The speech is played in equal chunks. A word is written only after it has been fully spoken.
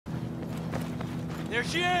There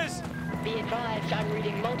she is! Be advised, I'm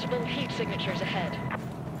reading multiple heat signatures ahead.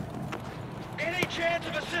 Any chance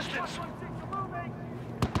of assistance?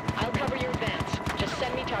 I'll cover your advance. Just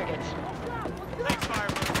send me targets. Thanks,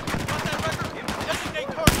 Firebird. Got that record? Designate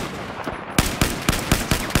target.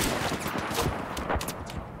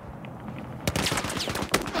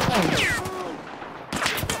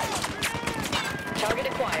 Target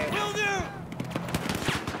acquired. Will do!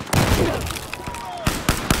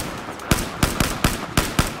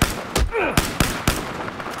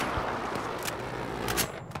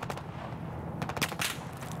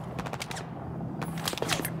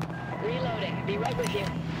 Reloading. Be right with you.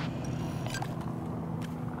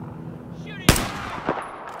 Shooting!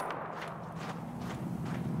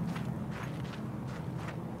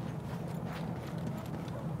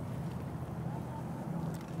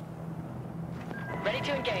 Ready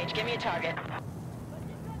to engage. Give me a target.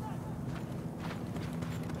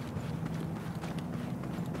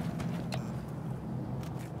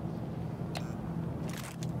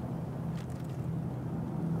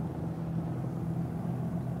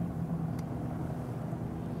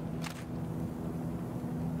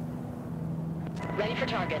 Ready for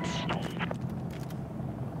targets.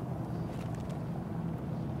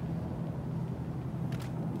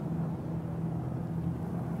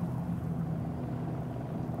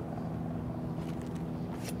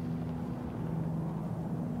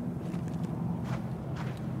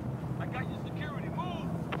 I got your security. Move!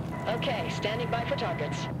 Okay, standing by for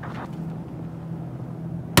targets.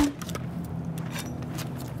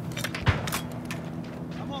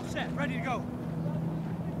 I'm all set. Ready to go.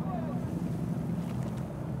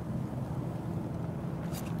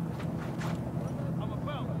 I'm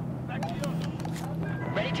about. Back to you.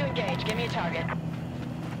 Ready to engage. Give me a target.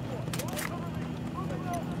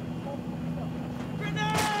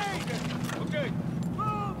 Grenade! Okay.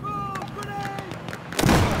 Move! Move! Grenade!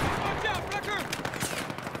 Watch out, Wrecker!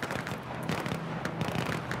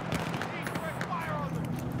 Fire on them!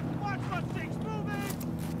 Watch Mustangs moving!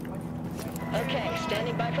 Okay,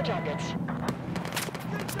 standing by for targets. Engaging!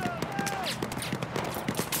 Heads up!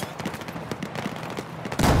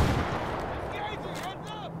 Keep the heads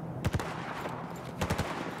down!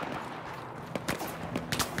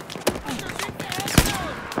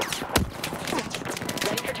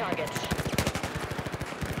 Ready for targets.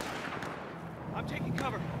 I'm taking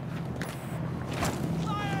cover.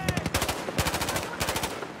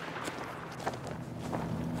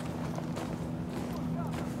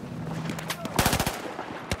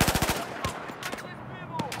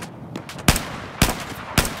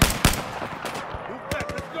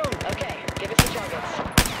 Okay, give us the targets.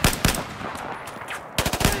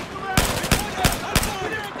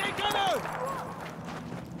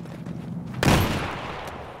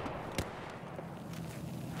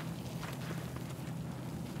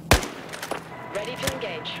 Ready to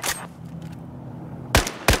engage.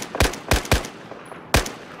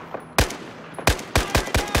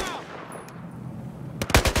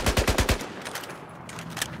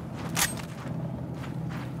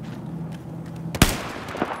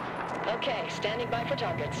 Okay, standing by for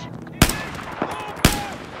targets.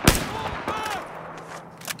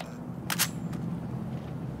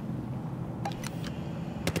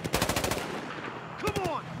 Come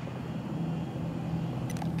on!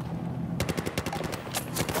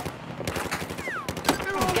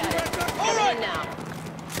 Got it. Coming in now.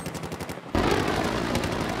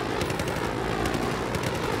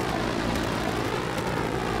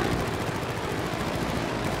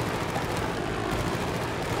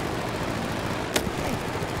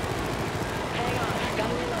 Hang on,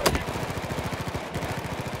 gotta reload.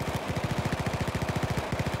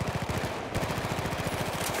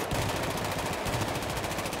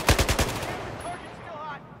 Target's still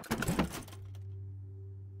hot.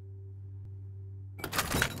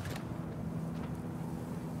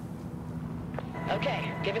 Okay,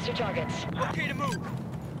 give us your targets. Okay to move.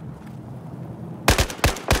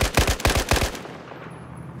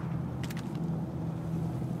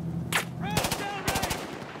 Round down range.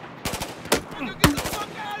 Get the fuck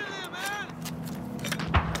out of there, man!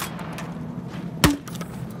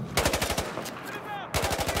 Put him out.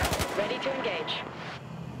 Ready to engage.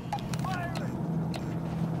 Fire!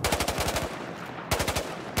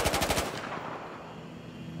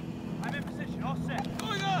 I'm in position, all set.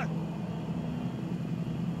 Going on!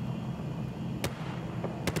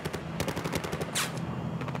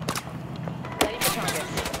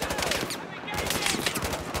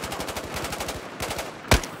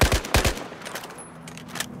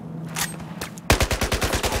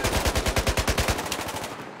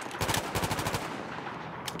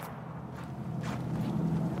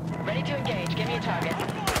 Ready to engage. Give me a target.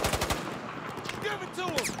 Give it to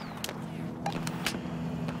him!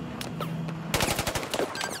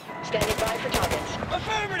 Standing by for targets.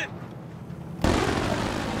 Affirmative!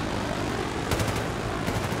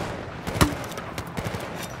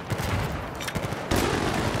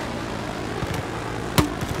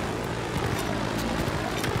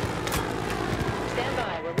 Stand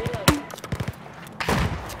by. We're reloading.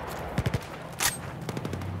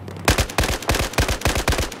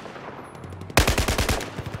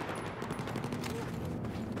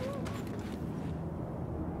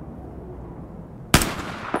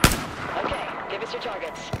 Okay, give us your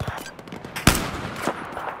targets.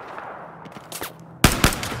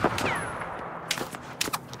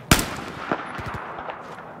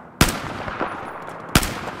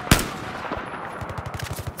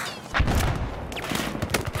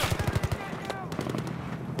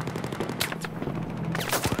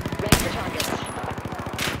 Ready for targets.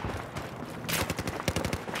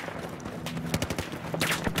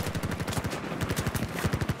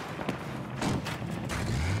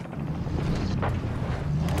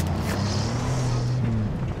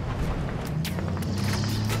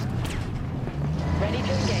 Ready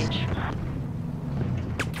to engage.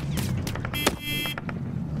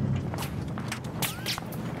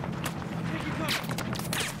 Think you coming?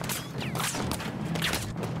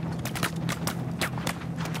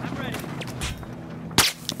 I'm ready.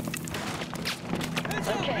 Heads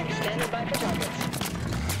up, Okay, engage! standing by for targets.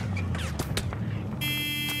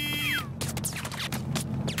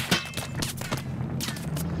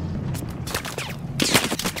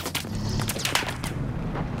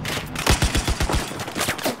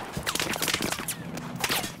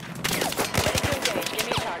 Ready to engage. Give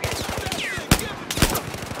me a target.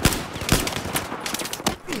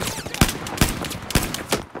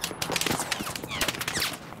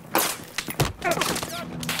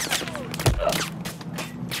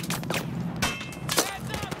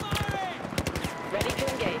 Heads up, firing! Ready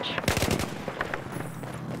to engage.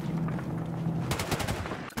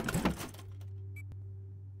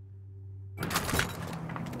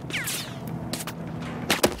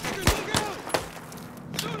 Look out!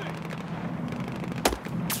 Shooting!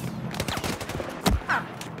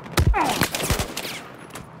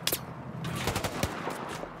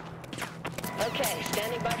 Okay,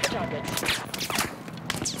 standing by for targets.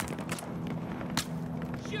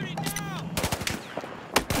 Shoot it now!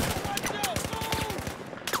 Watch out!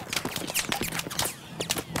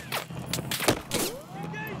 Move!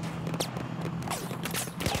 Engage!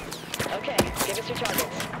 Okay, give us your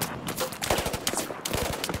targets.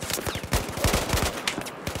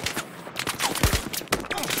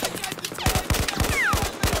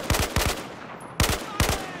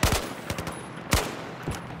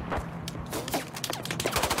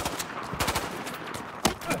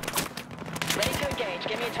 Ready to engage.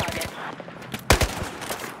 Give me a target.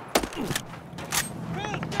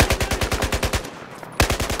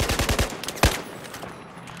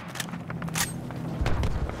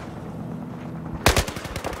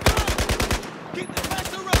 Keep the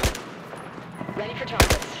pressure up! Ready for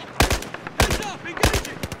targets. Heads up!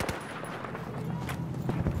 Engaging!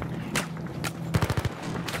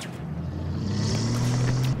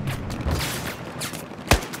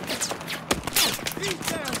 East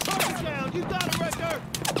down! Target down! You got it right there!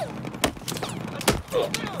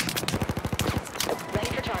 Ready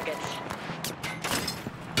for targets.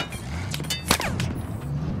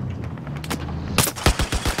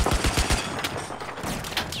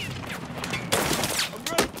 I'm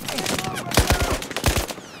ready! Heads up!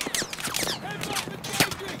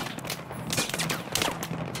 Engaging!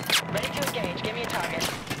 Ready to engage. Give me a target.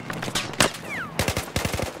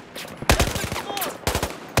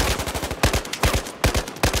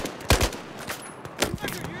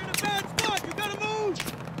 You're in a bad spot! You gotta move!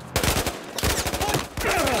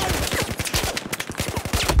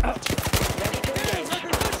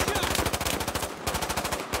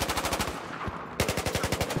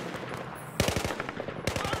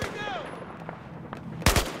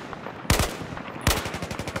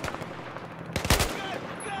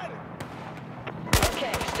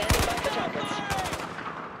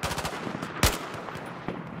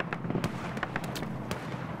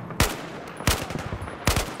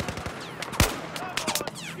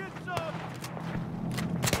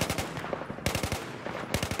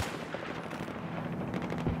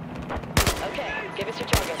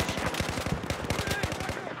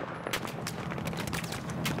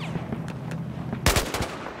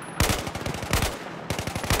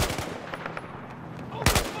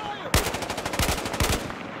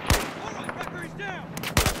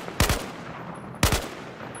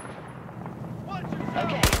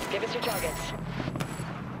 Give us your targets.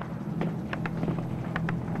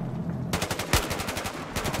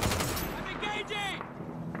 I'm engaging!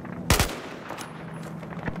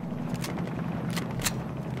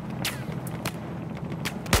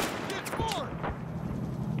 Get forward!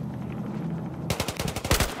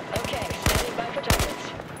 Okay, standing by for targets.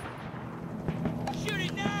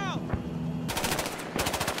 Shooting now!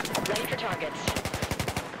 Ready for targets.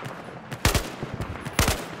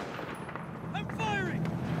 I'm firing!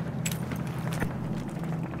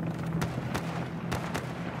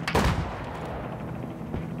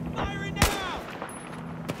 Firing now!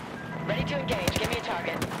 Ready to engage. Give me a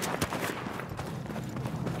target.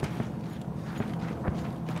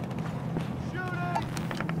 Shooting!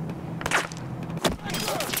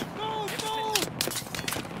 Move! Move!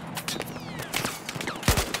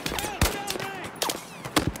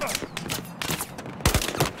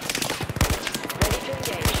 Ready to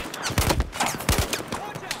engage.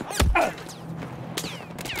 Watch out! I'm firing!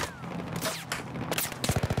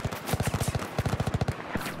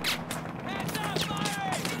 Hands up!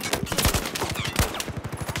 Firing!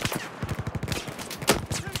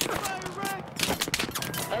 Take the fire, Rick!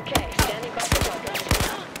 Okay, standing by for targets.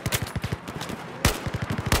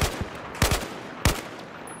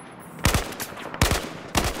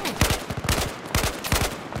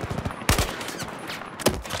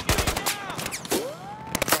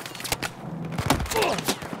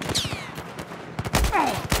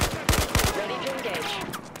 Ready to engage.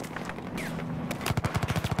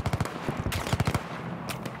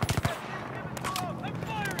 I'm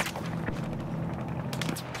firing!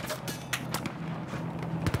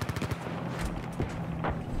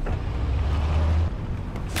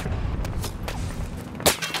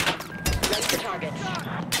 Ready for targets.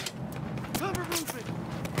 Cover movement!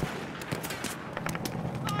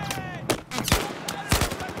 Firing!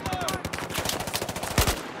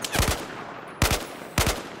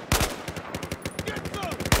 Get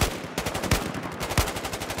some!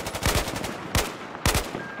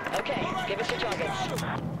 Okay, give us your targets.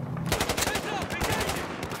 Heads up! Engaging!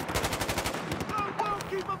 Go!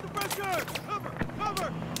 Keep up the pressure! Cover! Cover!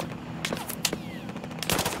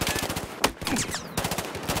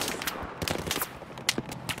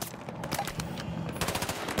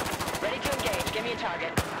 Ready to engage. Give me a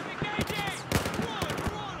target. Engaging! One!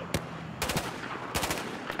 We're on 'em!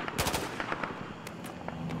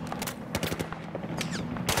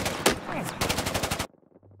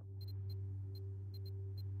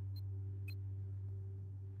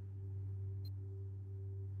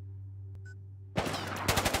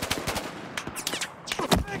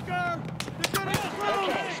 Anchor! They're gonna explode!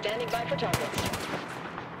 Okay, standing by for targets.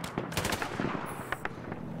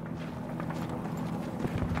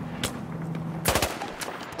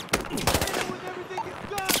 Hit 'em with everything you've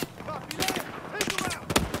got! Copy that! Take 'em out!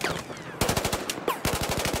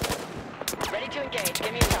 Ready to engage.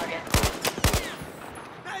 Give me a target.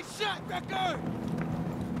 Nice shot, Becker!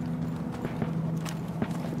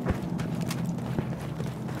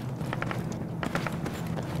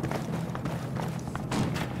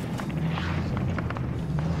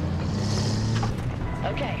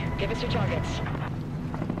 Okay, give us your targets.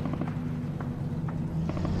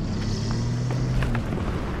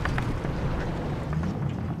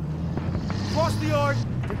 Cross the yard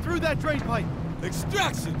and through that drain pipe.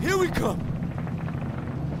 Extraction! Here we come!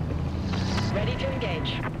 Ready to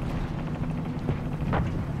engage.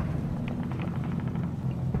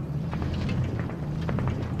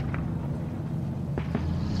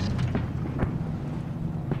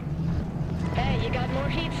 Hey, you got more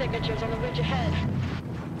heat signatures on the ridge ahead.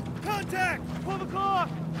 Contact! 12 o'clock!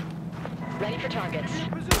 Ready for targets.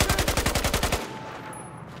 Position!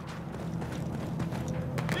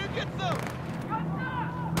 Here gets them!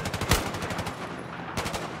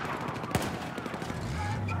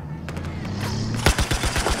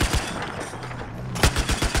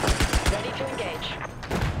 Ready to engage.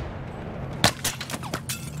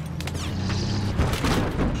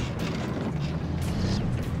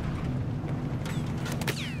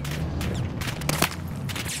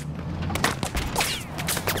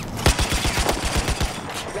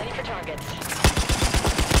 Ready for targets.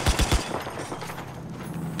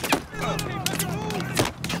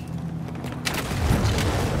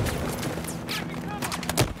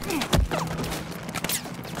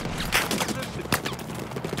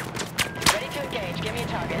 Ready to engage. Give me a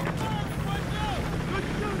target. Good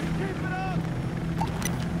shooting! Keep it up!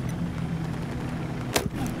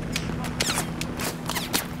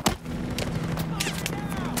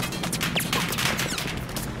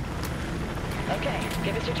 Okay,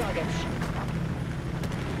 give us your targets.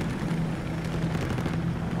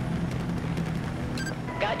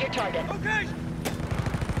 Got your target. Okay!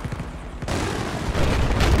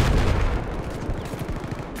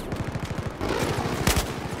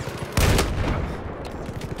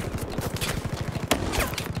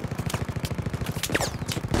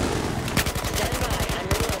 Stand by. I'm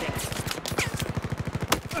reloading.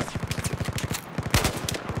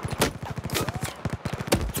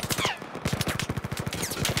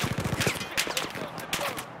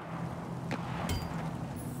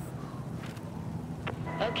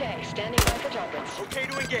 Okay, standing by for targets. Okay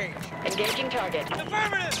to engage. Engaging target.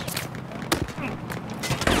 Affirmative!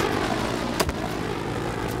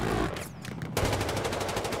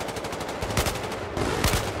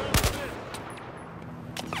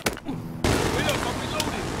 Wait up, I'm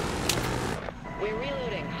reloading. We're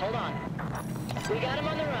reloading. Hold on. We got him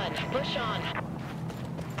on the run. Push on.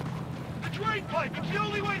 The drain pipe, it's the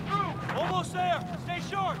only way through! Almost there. Stay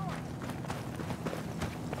sharp.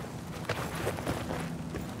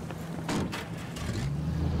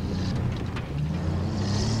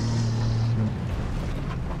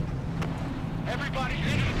 Everybody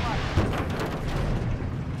into the pipe.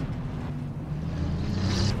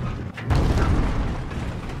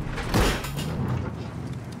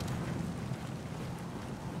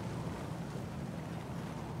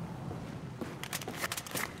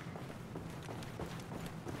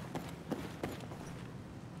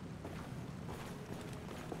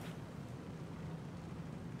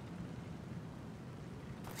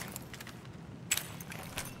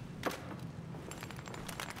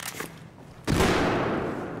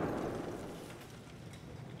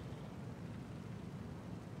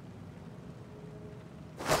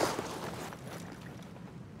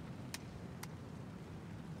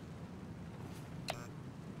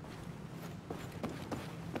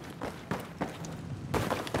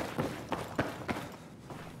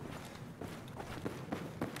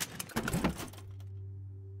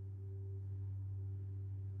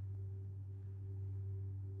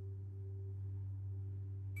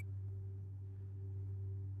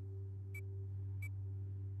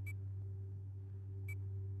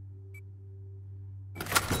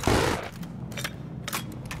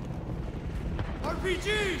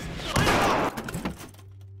 RPGs! Line up!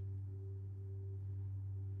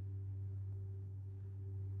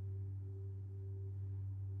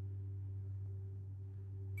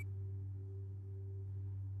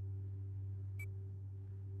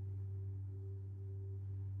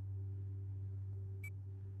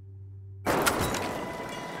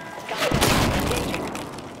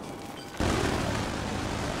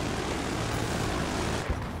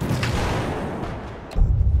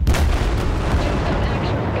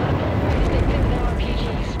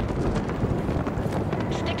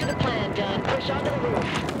 Push onto the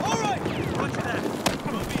roof. All right! Roger that.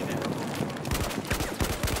 We'll be there.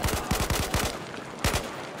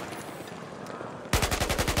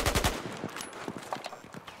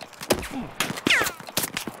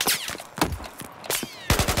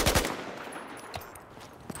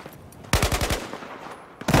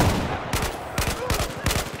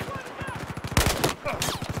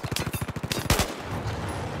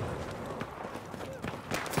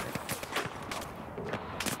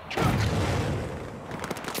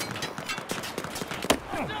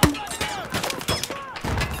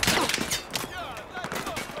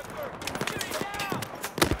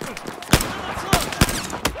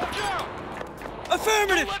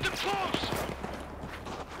 Affirmative! Let them close!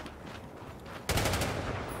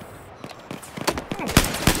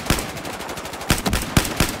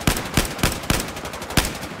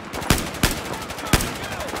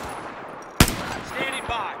 Standing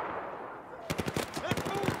by. Let's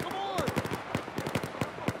move, come on!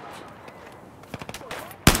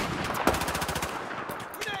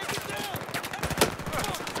 Grenade, get down!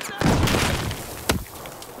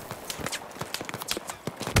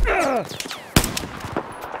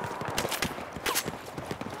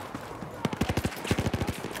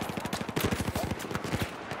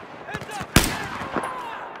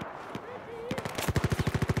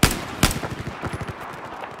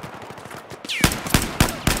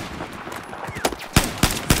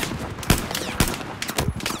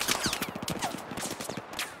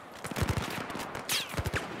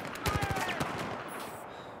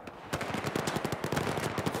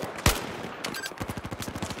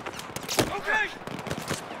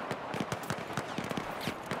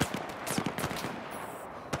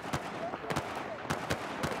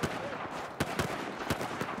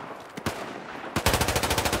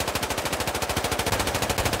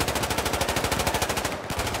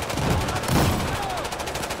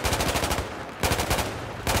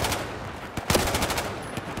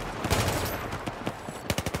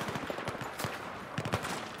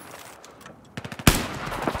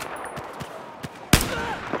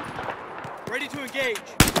 to engage.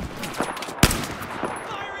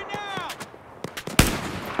 Firing now!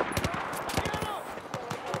 Get him!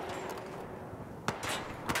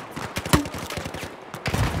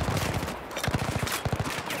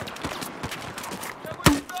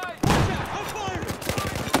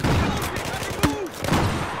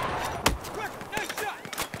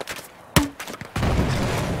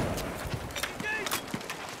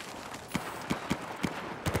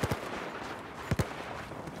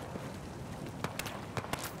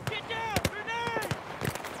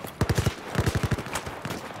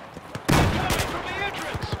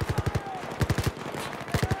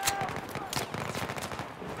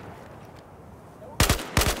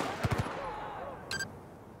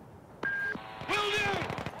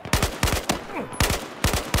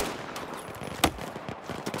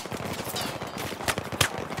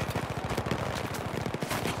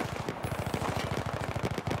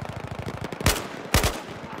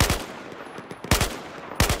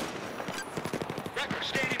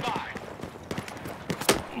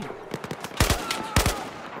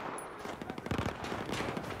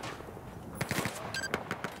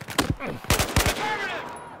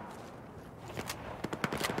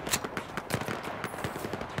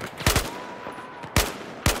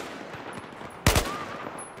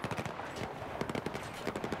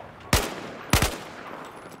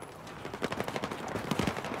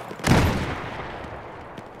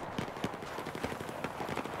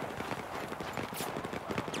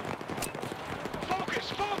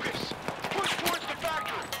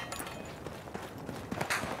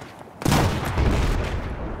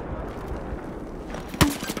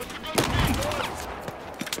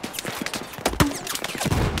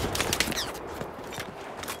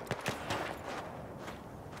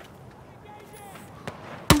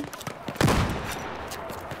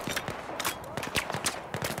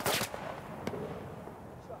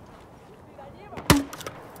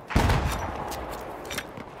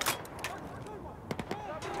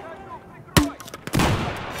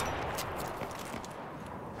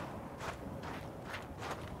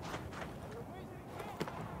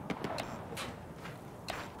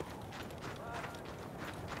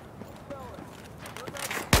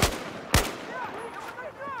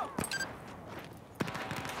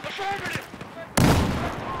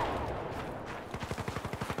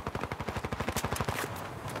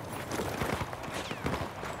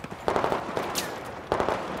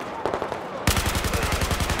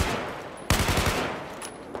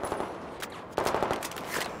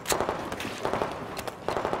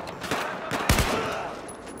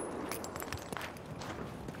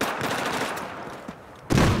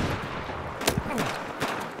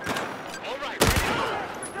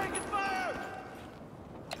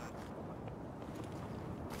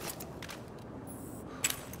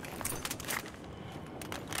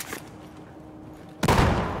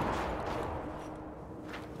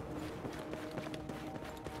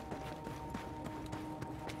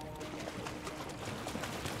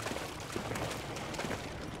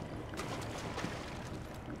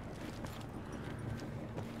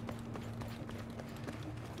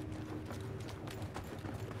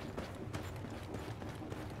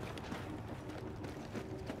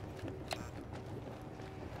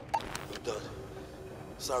 Doug,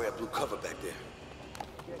 sorry I blew cover back there.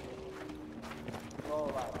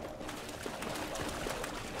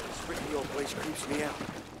 This rickety old place creeps me out.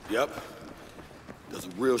 Yep. Does a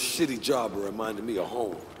real shitty job of reminding me of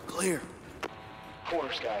home. Clear.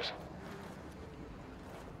 Quarters, guys.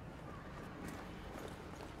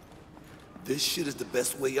 This shit is the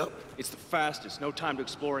best way up? It's the fastest. No time to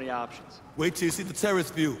explore any options. Wait till you see the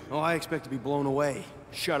terrace view. Oh, I expect to be blown away.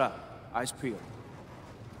 Shut up. Eyes peeled.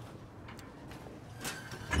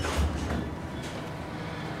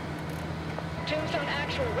 Tombstone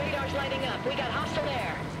actual. Radar's lighting up. We got hostile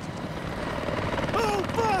air. Oh,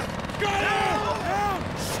 fuck! Got him!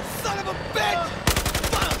 Help! Son of a bitch!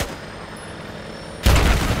 Fuck!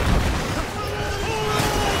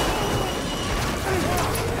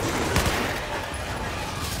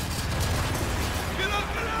 Get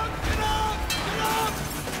up, get up, get up, get up!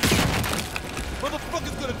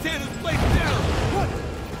 Motherfucker's gonna tear this place down! What?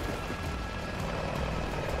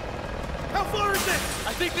 How far is it?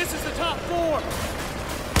 I think this is the top floor.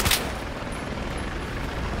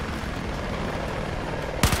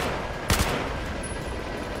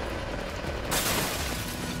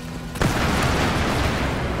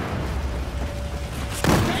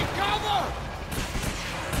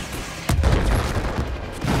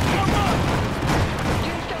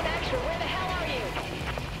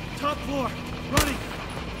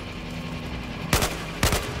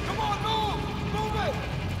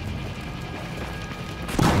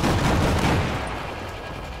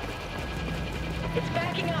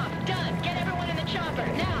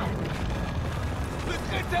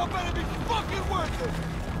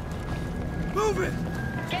 Move it!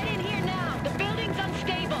 Get in here now. The building's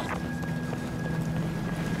unstable.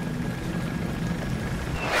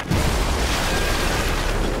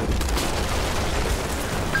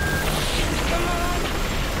 Come on.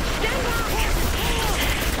 Stand back.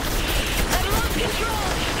 I've lost control.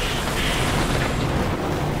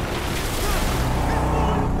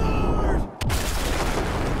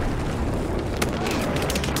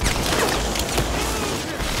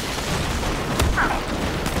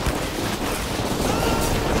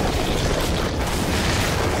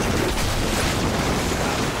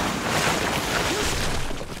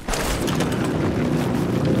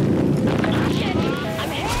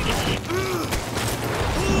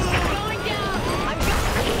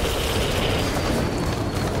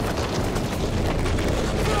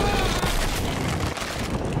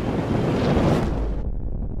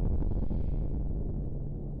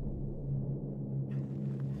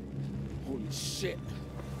 Holy shit.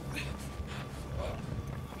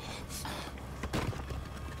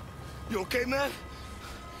 You okay, man?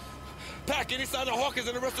 Pack, any sign of Hawkins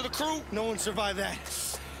and the rest of the crew? No one survived that.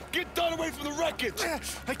 Get done away from the wreckage!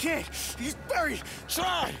 I can't. He's buried.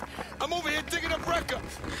 Try! I'm over here digging up wrecker.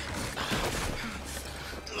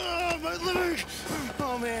 Oh, my leg!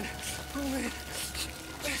 Oh, man. Oh, man.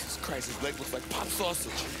 Jesus Christ, his leg looks like pop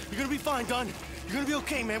sausage. You're gonna be fine, Dunn. You're gonna be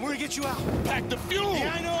okay, man. We're gonna get you out. Pack the fuel!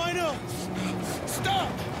 Yeah, I know.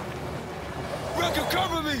 Stop! Wrecker,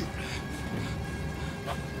 cover me!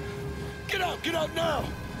 Get out now!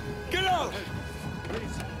 Get out!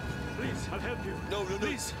 Please, I'll help you. No,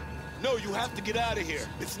 please. No, you have to get out of here.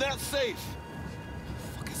 It's not safe.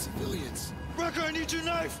 Fucking civilians. Wrecker, I need your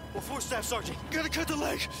knife. Well, 4 Staff Sergeant. Gotta cut the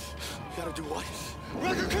leg. Gotta do what?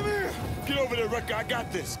 Wrecker, come here! Get over there, Wrecker. I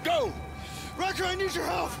got this. Go! Wrecker, I need your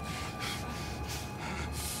help!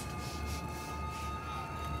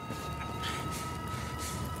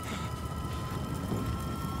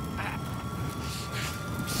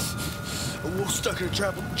 A wolf stuck in a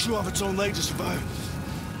trap will chew off its own leg to survive.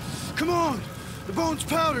 Come on! The bone's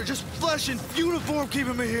powder, just flesh and uniform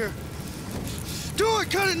keeping me here. Do it!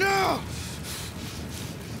 Cut it now!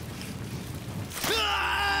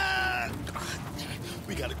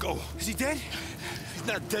 We gotta go. Is he dead? He's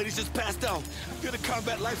not dead. He's just passed out. You're the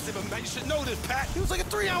combat lifesaver, man. You should know this, Pat. It was like a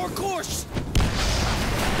 3-hour course!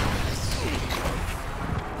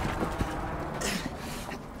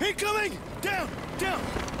 Incoming! Down!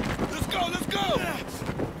 Let's go!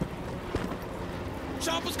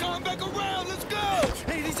 Chopper's coming back around. Let's go!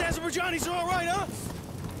 Hey, these Azerbaijanis are all right, huh?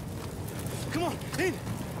 Come on, in!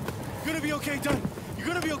 You're gonna be okay, Dunn. You're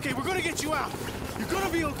gonna be okay. We're gonna get you out. You're gonna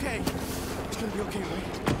be okay. It's gonna be okay,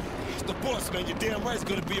 right? It's the boss, man. You're damn right it's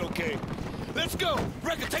gonna be okay. Let's go!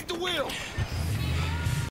 Wrecker, take the wheel!